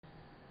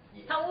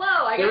Yeah.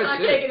 Hello, I guess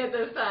I'm taking it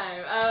this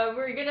time.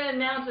 We're going to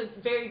announce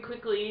very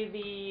quickly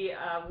the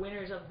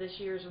winners of this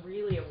year's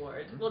Reeley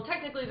Awards. Well,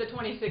 technically the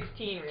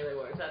 2016 Reeley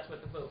Awards. That's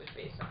what the vote was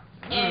based on.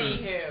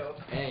 Anywho,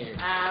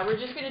 we're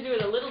just going to do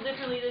it a little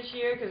differently this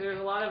year because there's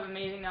a lot of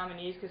amazing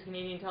nominees because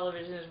Canadian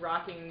television is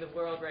rocking the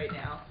world right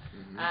now.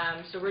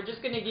 So we're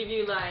just going to give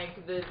you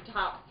like the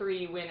top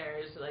 3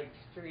 winners, like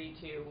 3,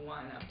 2,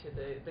 1, up to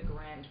the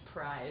grand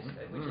prize,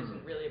 which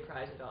isn't really a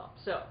prize at all.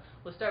 So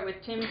we'll start with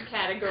Tim's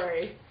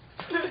category.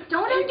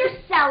 Don't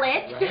undersell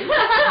it.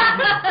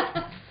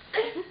 Right?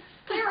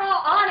 They were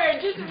all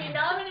honored just to be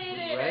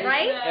nominated.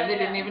 Right? And they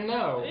didn't even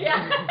know.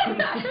 Yeah.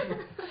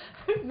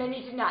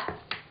 Many did not.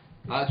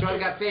 So I've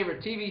got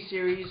favorite TV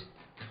series,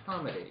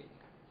 comedy.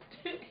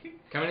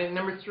 Coming in at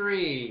number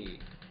 3,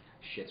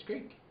 Schitt's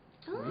Creek.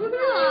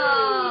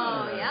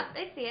 Oh, yep,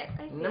 I see it.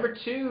 Number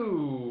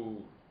 2,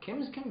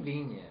 Kim's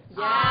Convenience.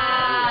 Yeah.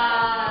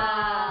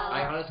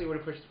 I honestly would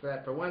have pushed for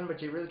that for 1,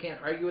 but you really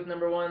can't argue with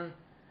number 1.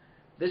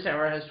 This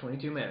hour has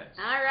 22 minutes.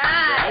 All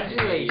right.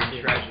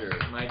 Congratulations, treasure,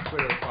 my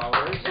Twitter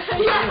followers.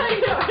 Yeah, I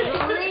know.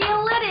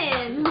 Reel it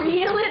in.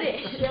 Reel it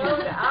in.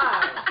 Showed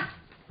up.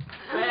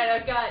 Alright,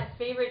 I've got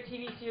favorite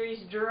TV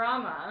series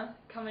drama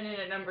coming in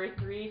at number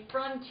 3,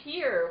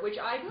 Frontier, which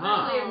I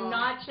personally have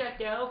not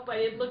checked out, but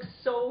it looks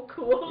so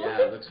cool.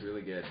 Yeah, it looks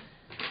really good.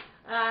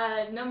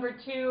 Number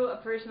 2, a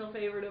personal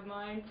favorite of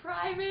mine,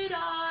 Private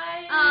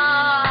Eye.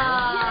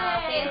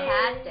 Oh,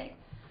 fantastic.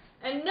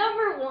 And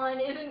number 1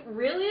 isn't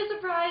really a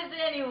surprise to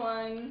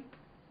anyone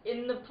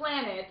in the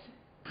planet,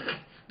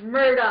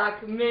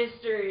 Murdoch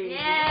Mysteries.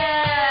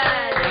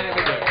 Yeah.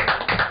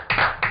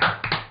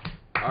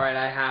 Alright,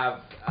 I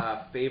have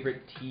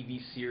favorite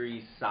TV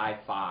series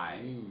sci-fi.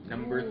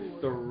 Number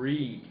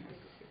 3,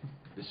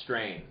 The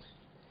Strain.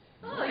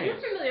 Oh, you're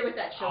familiar with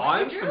that show. Oh,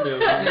 I'm Drew? familiar.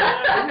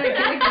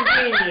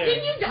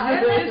 Didn't you die?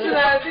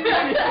 That's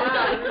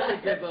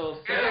a good little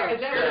story.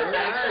 Is that what it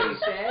actually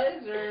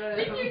says? Or,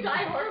 Didn't you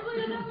die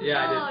horribly in that?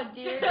 Yeah, I Oh,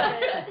 dear.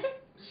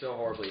 So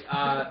horribly.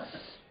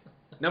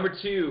 Number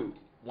 2,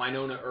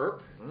 Winona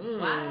Earp.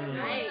 Wow,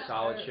 nice.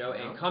 Solid show.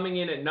 And coming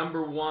in at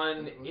number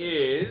 1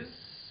 is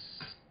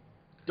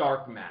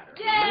Dark Matter.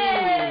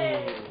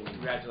 Yay!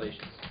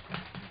 Congratulations.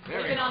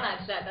 They've been on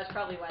that set. That's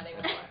probably why they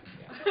won.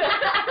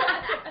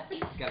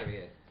 It's gotta be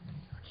it.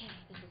 Okay,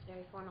 this is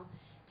very formal.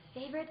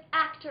 Favorite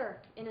actor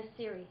in a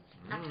series?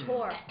 Actor.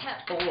 4.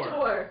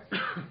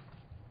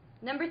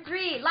 Number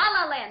 3, La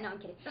La Land. No, I'm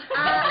kidding.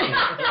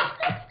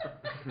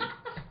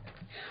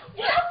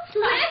 Well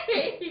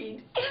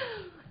played!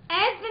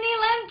 Anthony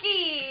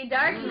Lemke,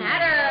 Dark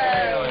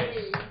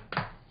Matter.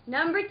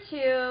 Number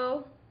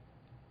 2,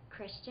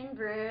 Christian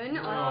Brune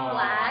or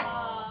Slack.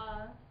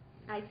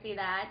 I see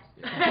that.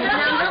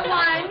 Number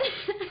 1,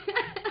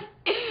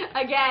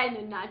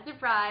 again, not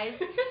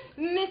surprised,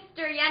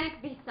 Mr.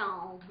 Yannick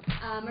Bisson,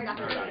 Murdoch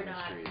Mysteries.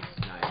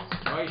 Nice.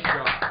 Nice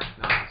shot.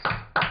 Nice.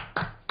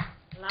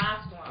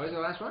 Last What was one. the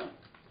last one?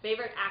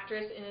 Favorite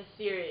actress in a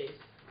series.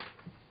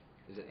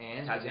 Is it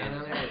Anne? Has Is Anne Anne.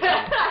 on there?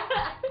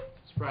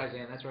 Surprise,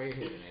 Anne. That's why you're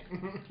here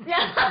tonight.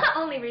 Yeah,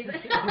 only reason.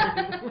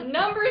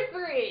 Number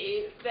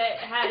 3 that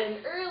had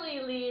an early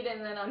lead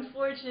and then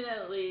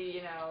unfortunately,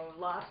 you know,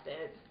 lost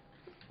it.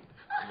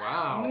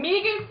 Wow.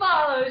 Megan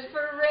Follows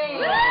for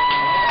Rain.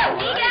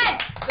 Megan!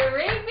 The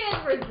Rain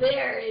fans were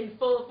there in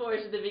full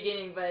force at the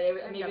beginning, but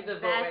maybe the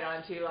vote went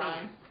on too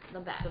long. The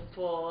best. The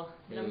full.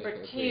 Yeah, Number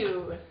okay.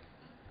 2.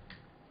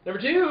 Number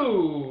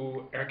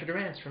 2, Erica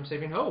Durance from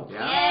Saving Hope.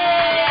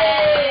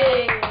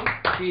 Yay!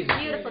 She's a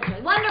Beautiful sweetie.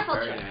 choice. Wonderful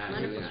Very choice. nice.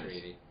 Wonderful She's a choice.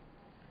 sweetie.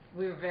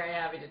 We were very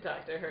happy to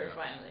talk to her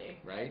finally.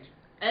 Right?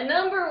 And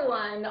number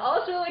 1,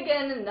 also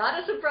again,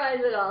 not a surprise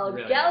at all,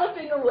 Really?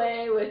 galloping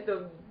away with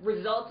the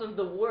results of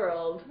the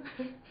world,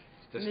 Ms.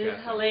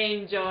 Disgusting.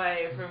 Helene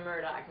Joy from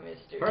Murdoch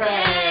Mysteries.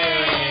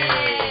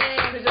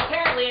 Hooray! Who's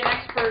apparently an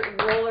expert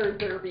roller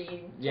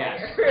derby Yes.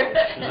 player.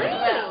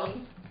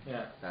 Really?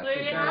 Yeah. So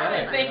there you have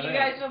it. Thank you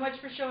guys so much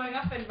for showing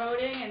up and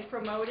voting and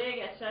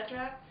promoting,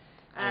 etc.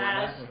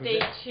 Stay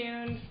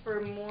tuned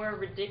for more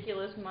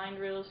ridiculous mind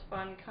reels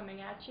fun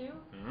coming at you.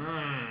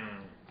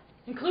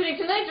 Including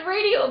tonight's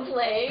radio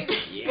play.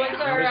 Yeah, Once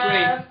number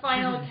our 3.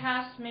 final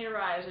cast may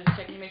arrive, so just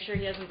checking to make sure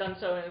he hasn't done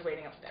so and is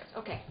waiting upstairs.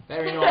 Okay.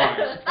 Very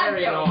nice.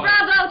 Very nice.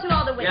 Bravo to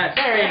all the winners. Yes,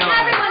 very nice.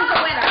 Everyone's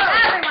a winner.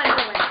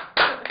 Everyone's a winner.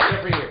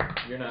 Except for you.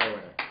 You're not a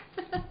winner.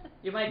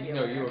 You might be a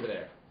No, winner. you over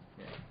there.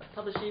 Yeah.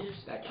 Publishers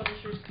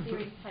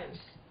Clearing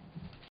House.